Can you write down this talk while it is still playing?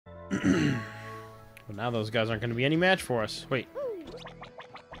Well, now those guys aren't going to be any match for us. Wait.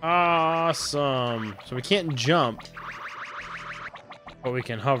 Awesome. So we can't jump, but we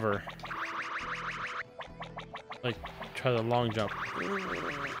can hover. Like, try the long jump. See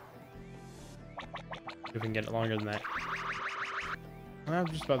if we can get it longer than that. I'm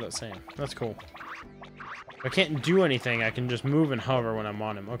just about that same. That's cool. If I can't do anything, I can just move and hover when I'm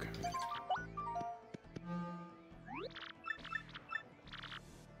on him. Okay.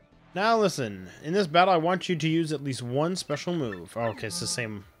 Now listen, in this battle I want you to use at least one special move. Oh, okay, it's the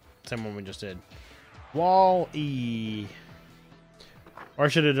same one we just did. Wall E. Or I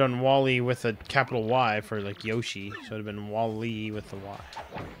should have done Wall-E with a capital Y for like Yoshi. So it would have been Wall-E with the Y.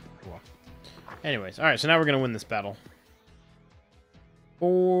 Well. Anyways, alright, so now we're gonna win this battle.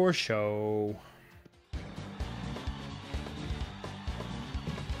 For show.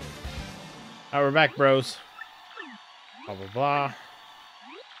 Alright, we're back, bros. Blah blah blah.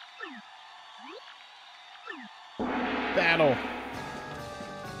 Battle.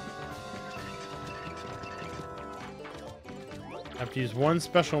 I have to use one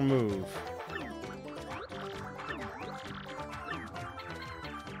special move.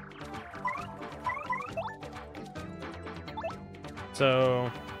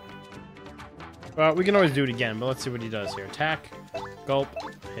 So, well, we can always do it again, but let's see what he does here. Attack, gulp,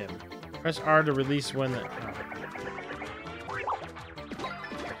 him. Press R to release when the... Oh.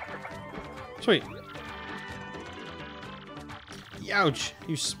 Sweet. Ouch!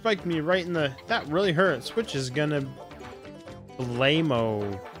 You spiked me right in the... That really hurt. Switch is gonna...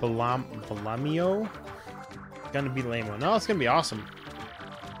 Blamio. Gonna be lame-o. No, it's gonna be awesome.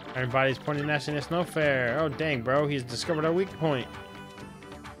 Everybody's pointing nastiness, no fair. Oh, dang, bro. He's discovered our weak point.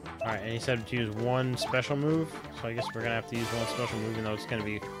 Alright, and he said to use one special move. So I guess we're gonna have to use one special move, even though it's gonna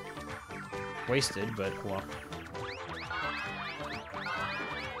be wasted, but well.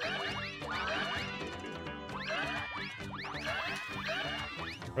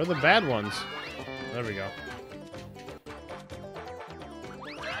 Where are the bad ones? There we go.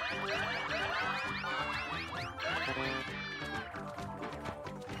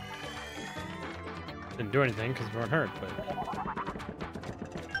 Didn't do anything because we weren't hurt, but...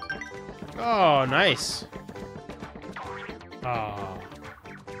 Oh, nice! Ah.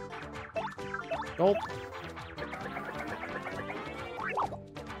 Gulp.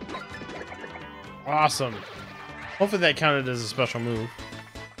 Awesome. Hopefully that counted as a special move.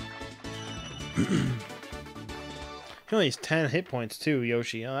 He only has 10 hit points too,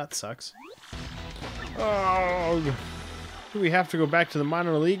 Yoshi. Oh, that sucks. Oh, do we have to go back to the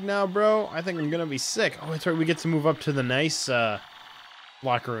minor league now, bro? I think I'm gonna be sick. Oh, that's right. We get to move up to the nice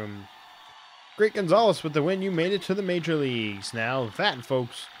locker room. Great Gonzalez with the win. You made it to the major leagues. Now that,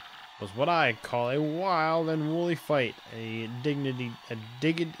 folks, was what I call a wild and woolly fight. A diggity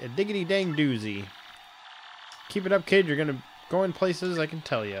dang doozy. Keep it up, kid. You're gonna go in places, I can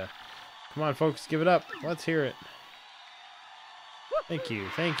tell you. Come on, folks, give it up. Let's hear it. Thank you,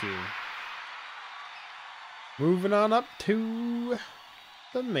 thank you. Moving on up to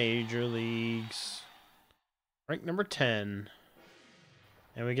the major leagues. Rank number 10.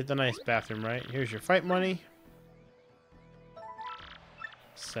 And we get the nice bathroom, right? Here's your fight money.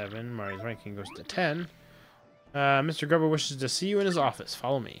 7. Mario's ranking goes to 10. Mr. Grubber wishes to see you in his office.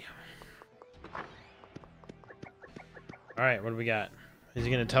 Follow me. Alright, what do we got? Is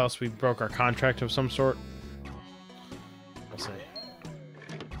he going to tell us we broke our contract of some sort? We'll see.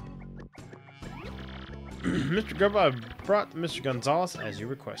 Mr. Grubba, I brought Mr. Gonzalez as you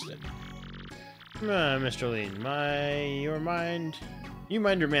requested. Mr. Lean, you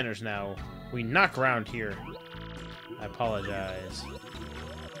mind your manners now. We knock around here. I apologize.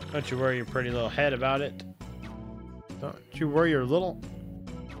 Don't you worry your pretty little head about it. Don't you worry your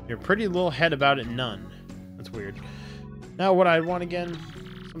pretty little head about it none. That's weird. Now what I want again?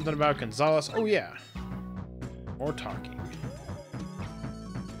 Something about Gonzalez. Oh yeah. More talking.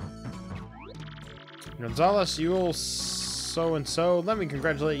 Gonzalez, you'll so-and-so. Let me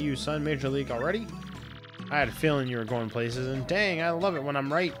congratulate you, son. Major League already? I had a feeling you were going places, and dang, I love it when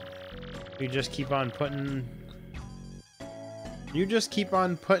I'm right. You just keep on putting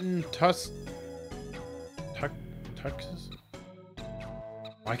tuxes?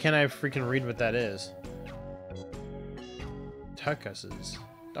 Why can't I freaking read what that is? Tuckuses.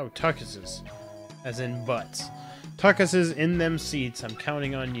 Oh, tuckuses. As in butts. Tuckuses in them seats. I'm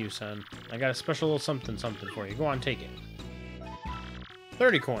counting on you, son. I got a special little something for you. Go on, take it.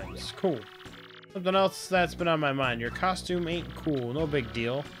 30 coins. Cool. Something else that's been on my mind. Your costume ain't cool. No big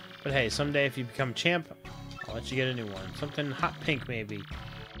deal. But hey, someday if you become champ, I'll let you get a new one. Something hot pink, maybe.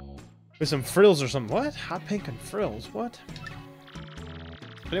 With some frills or something. What? Hot pink and frills? What?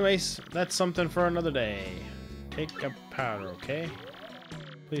 Anyways, that's something for another day. Take a powder, okay?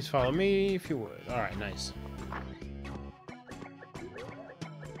 Please follow me if you would. Alright, nice.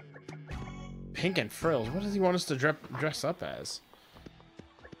 Pink and frills. What does he want us to dress up as?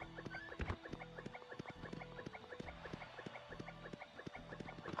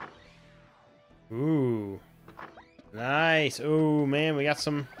 Ooh. Nice. Ooh, man, we got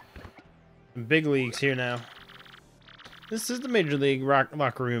some big leagues here now. This is the Major League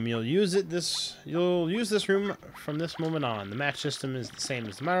locker room. You'll use this room from this moment on. The match system is the same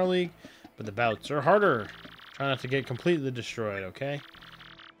as the minor league, but the bouts are harder. Try not to get completely destroyed, okay?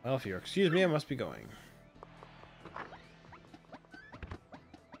 Well, if you'll excuse me, I must be going.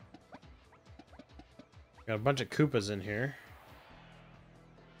 Got a bunch of Koopas in here.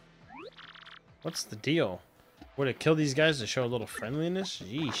 What's the deal? Would it kill these guys to show a little friendliness?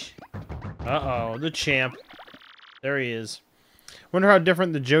 Yeesh. Uh-oh, the champ. There he is. Wonder how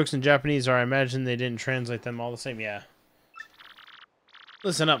different the jokes in Japanese are. I imagine they didn't translate them all the same. Yeah.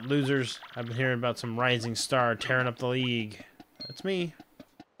 Listen up, losers. I've been hearing about some rising star tearing up the league. That's me.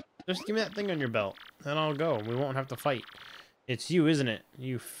 Just give me that thing on your belt, then I'll go. We won't have to fight. It's you, isn't it?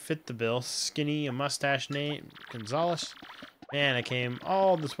 You fit the bill. Skinny, a mustache named Gonzalez. Man, I came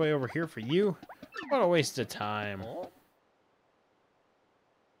all this way over here for you. What a waste of time.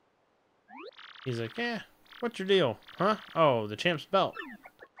 He's like, yeah. What's your deal? Huh? Oh, the champ's belt.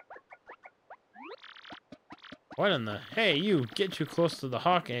 What in the... Hey, you, get too close to the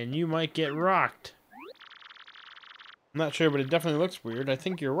hawk and you might get rocked. I'm not sure, but it definitely looks weird. I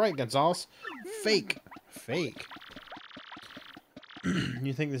think you're right, Gonzalez. Fake. Fake.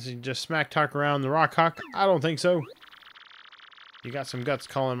 You think this is just smack talk around the rock hawk? I don't think so. You got some guts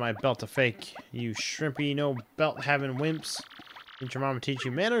calling my belt a fake. You shrimpy, no belt having wimps. Didn't your mama teach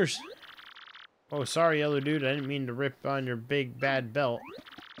you manners? Oh, sorry, other dude. I didn't mean to rip on your big, bad belt.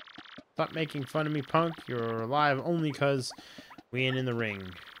 Stop making fun of me, punk. You're alive only because we ain't in the ring.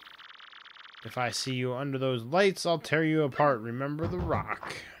 If I see you under those lights, I'll tear you apart. Remember the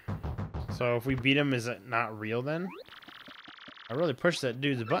rock. So if we beat him, is it not real then? I really pushed that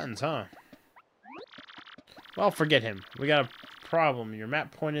dude's buttons, huh? Well, forget him. We got a problem. Your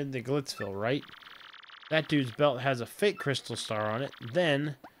map pointed to Glitzville, right? That dude's belt has a fake crystal star on it.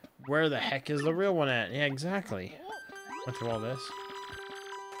 Then... where the heck is the real one at? Yeah, exactly. What's through all this?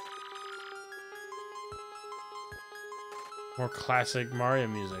 More classic Mario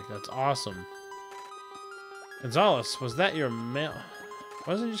music. That's awesome. Gonzalez, was that your mail?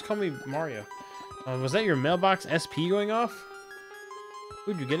 Why doesn't it just call me Mario? Was that your mailbox SP going off?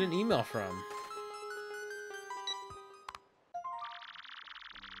 Who'd you get an email from?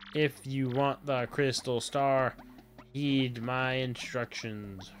 If you want the crystal star, heed my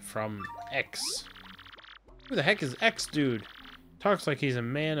instructions from X. Who the heck is X, dude? Talks like he's a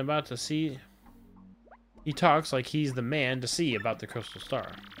man about to see... He talks like he's the man to see about the crystal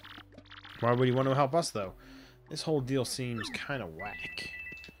star. Why would he want to help us, though? This whole deal seems kind of whack.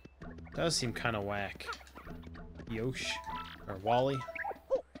 Does seem kind of whack. Yosh. Or Wally.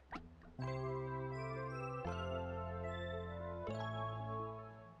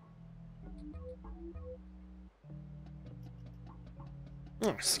 Oh,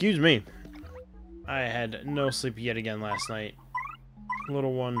 excuse me. I had no sleep yet again last night.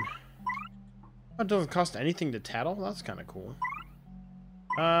 Little one. Oh, it doesn't cost anything to tattle? That's kind of cool.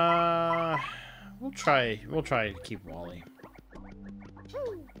 We'll try to keep Wally.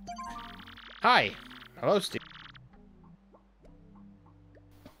 Hi. Hello, Steve.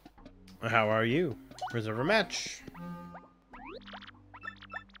 How are you? Reserve a match.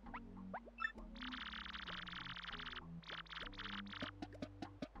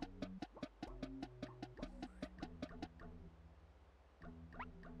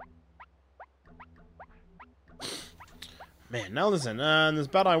 Man, now listen, in this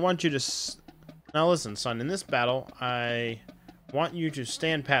battle I want you to... Now listen, son, in this battle, I want you to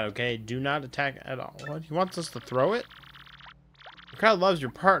stand pat, okay? Do not attack at all. What? He wants us to throw it? The crowd loves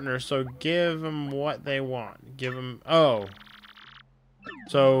your partner, so give them what they want. Give them... Oh.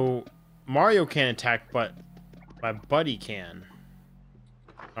 So, Mario can't attack, but my buddy can.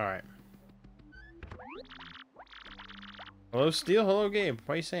 Alright. Hello, Steel. Hello, Gabe.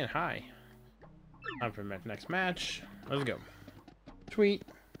 Why are you saying hi? Time for the next match. Let's go. Sweet.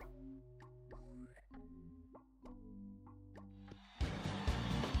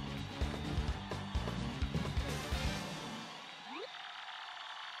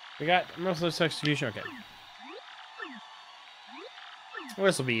 We got merciless execution. Okay. Well,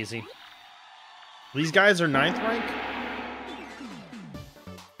 this will be easy. These guys are 9th rank.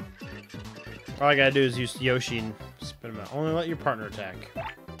 All I gotta do is use Yoshi and spit him out. Only let your partner attack.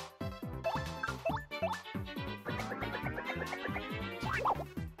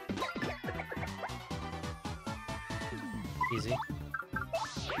 Easy.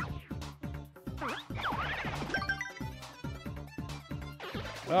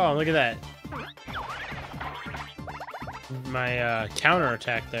 Oh, look at that. My counter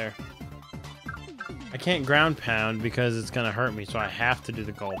attack there. I can't ground pound because it's gonna hurt me, so I have to do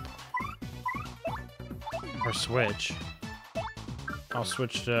the gulp. Or switch. I'll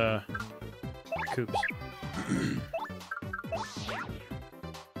switch to Coops.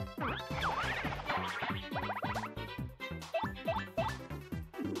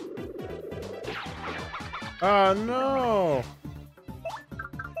 Oh no!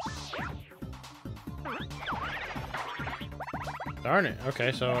 Darn it.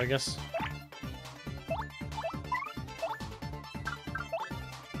 Okay, so I guess...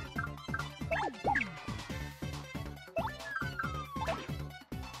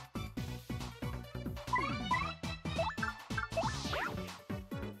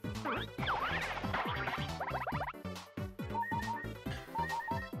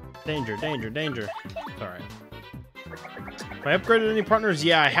 Danger, danger, danger. It's alright. Have I upgraded any partners?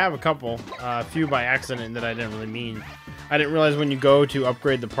 Yeah, I have a couple. A few by accident that I didn't really mean. I didn't realize when you go to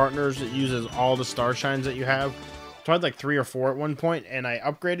upgrade the partners, it uses all the star shines that you have. So I had like 3 or 4 at one point, and I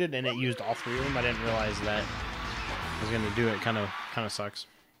upgraded, and it used all 3 of them. I didn't realize that I was going to do it. Kind of sucks.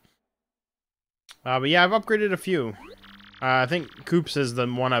 But yeah, I've upgraded a few. I think Coops is the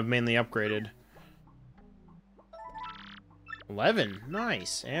one I've mainly upgraded. 11.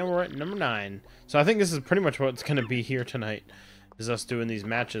 Nice. And we're at number 9. So I think this is pretty much what's going to be here tonight, is us doing these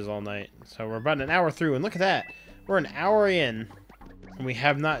matches all night. So we're about an hour through, and look at that. We're an hour in, and we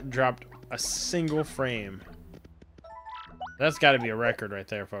have not dropped a single frame. That's got to be a record right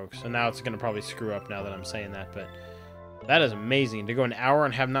there, folks. And now it's going to probably screw up now that I'm saying that, but that is amazing. To go an hour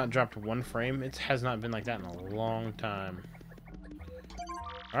and have not dropped 1 frame, it has not been like that in a long time.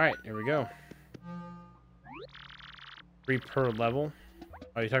 All right, here we go. 3 per level.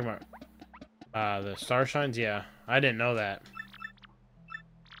 Oh, you talking about the star shines? Yeah, I didn't know that.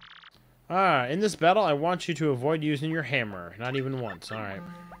 In this battle, I want you to avoid using your hammer. Not even once. Alright.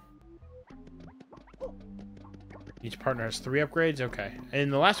 Each partner has 3 upgrades? Okay.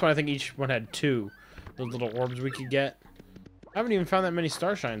 And the last one, I think each one had 2. Those little orbs we could get. I haven't even found that many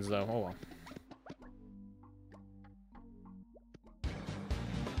star shines, though. Oh, well.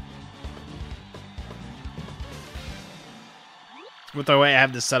 With the way I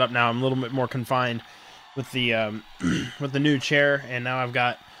have this set up now, I'm a little bit more confined with the with the new chair, and now I've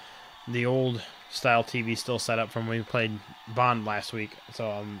got the old style TV still set up from when we played Bond last week, so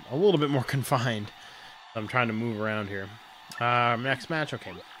I'm a little bit more confined. I'm trying to move around here. Next match,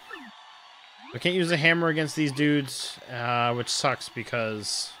 okay. I can't use a hammer against these dudes, which sucks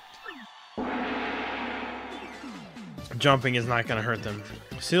because jumping is not going to hurt them.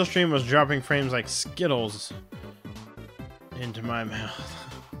 Steelstream was dropping frames like Skittles into my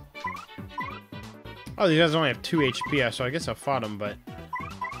mouth. Oh, these guys only have 2 HP, so I guess I fought them, but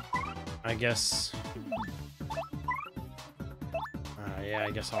I guess... yeah,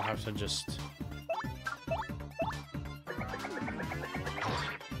 I guess I'll have to just...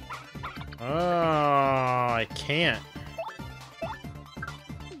 Oh, I can't.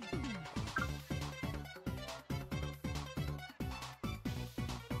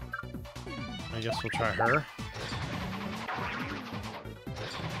 I guess we'll try her.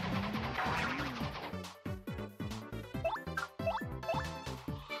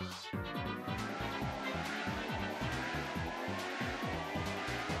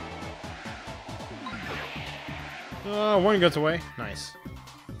 One gets away. Nice.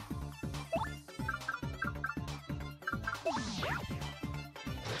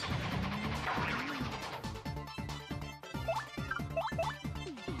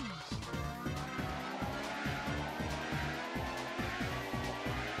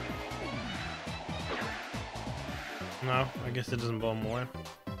 No, I guess it doesn't blow him away.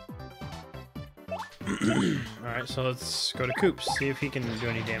 Alright, so let's go to Coops, see if he can do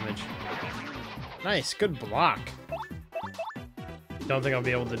any damage. Nice, good block. Don't think I'll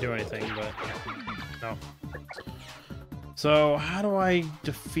be able to do anything, but no. So, how do I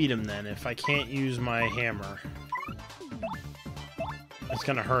defeat him then if I can't use my hammer? It's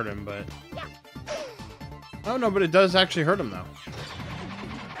gonna hurt him, but... Oh no, but it does actually hurt him though.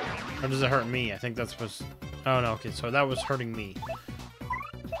 Or does it hurt me? I think that's what's... Oh no, okay, so that was hurting me.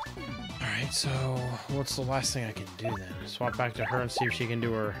 Alright, so what's the last thing I can do then? Swap back to her and see if she can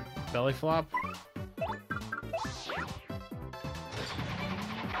do her belly flop?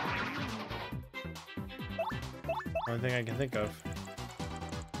 Only thing I can think of.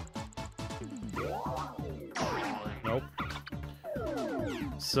 Nope.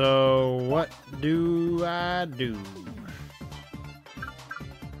 So, what do I do?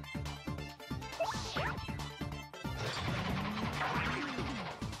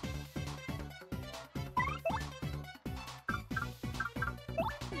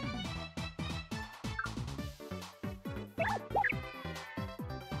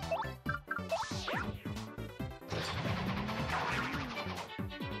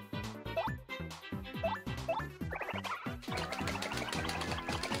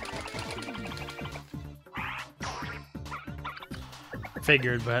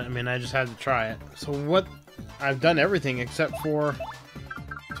 figured, but I mean, I just had to try it. So what? I've done everything except for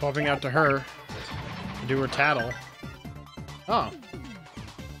swapping out to her to do her tattle. Oh.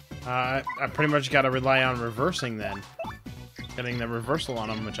 I pretty much got to rely on reversing then. Getting the reversal on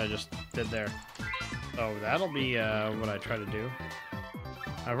them, which I just did there. So that'll be what I try to do.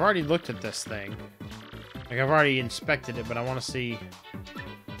 I've already looked at this thing. Like, I've already inspected it, but I want to see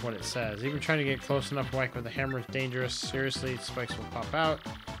what it says. Even trying to get close enough to whack with a hammer is dangerous. Seriously, spikes will pop out.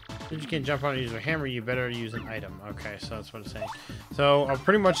 If you can't jump on and use a hammer, you better use an item. Okay, so that's what it's saying. So I'll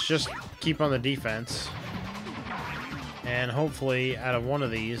pretty much just keep on the defense. And hopefully, out of one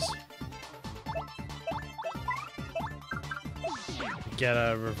of these, get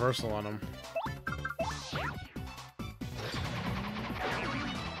a reversal on them.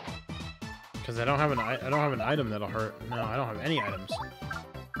 Because I don't have an item that'll hurt. No, I don't have any items.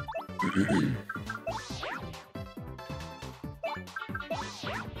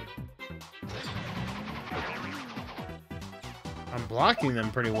 I'm blocking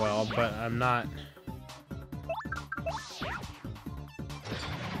them pretty well, but I'm not.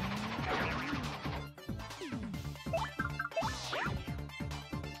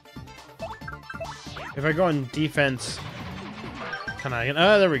 If I go on defense, can I?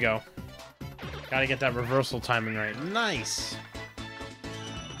 Oh, there we go. Gotta get that reversal timing right. Nice.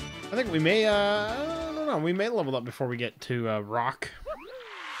 I think we may, I don't know, we may level up before we get to rock.